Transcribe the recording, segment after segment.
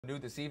New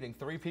this evening,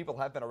 3 people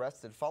have been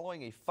arrested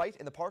following a fight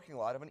in the parking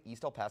lot of an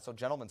East El Paso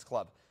gentleman's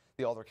club.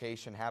 The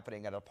altercation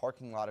happening at a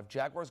parking lot of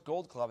Jaguars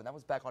Gold Club, and that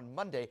was back on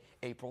Monday,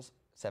 April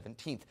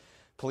 17th.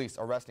 Police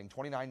arresting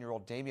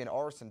 29-year-old Damian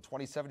Arce and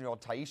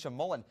 27-year-old Taisha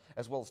Mullen,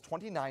 as well as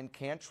 29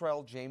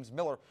 Cantrell James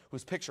Miller,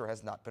 whose picture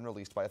has not been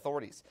released by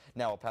authorities.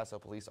 Now, El Paso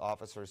police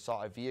officers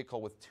saw a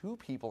vehicle with 2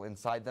 people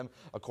inside them,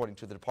 according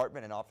to the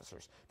department, and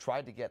officers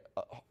tried to get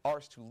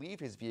Arce to leave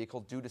his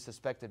vehicle due to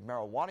suspected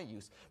marijuana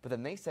use, but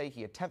then they say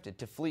he attempted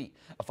to flee.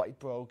 A fight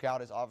broke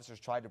out as officers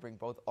tried to bring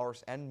both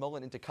Arce and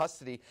Mullen into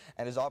custody,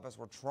 and as officers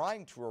were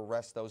trying to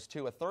arrest those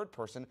 2, a third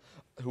person,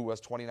 who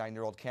was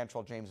 29-year-old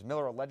Cantrell James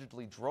Miller,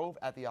 allegedly drove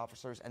at the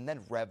officers and then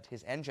revved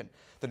his engine.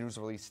 The news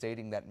release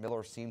stating that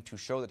Miller seemed to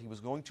show that he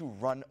was going to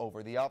run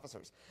over the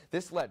officers.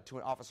 This led to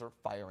an officer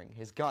firing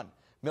his gun.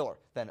 Miller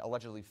then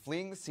allegedly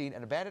fleeing the scene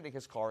and abandoning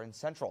his car in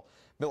Central.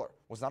 Miller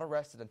was not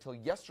arrested until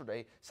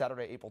yesterday,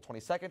 Saturday, April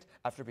 22nd,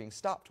 after being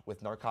stopped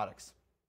with narcotics.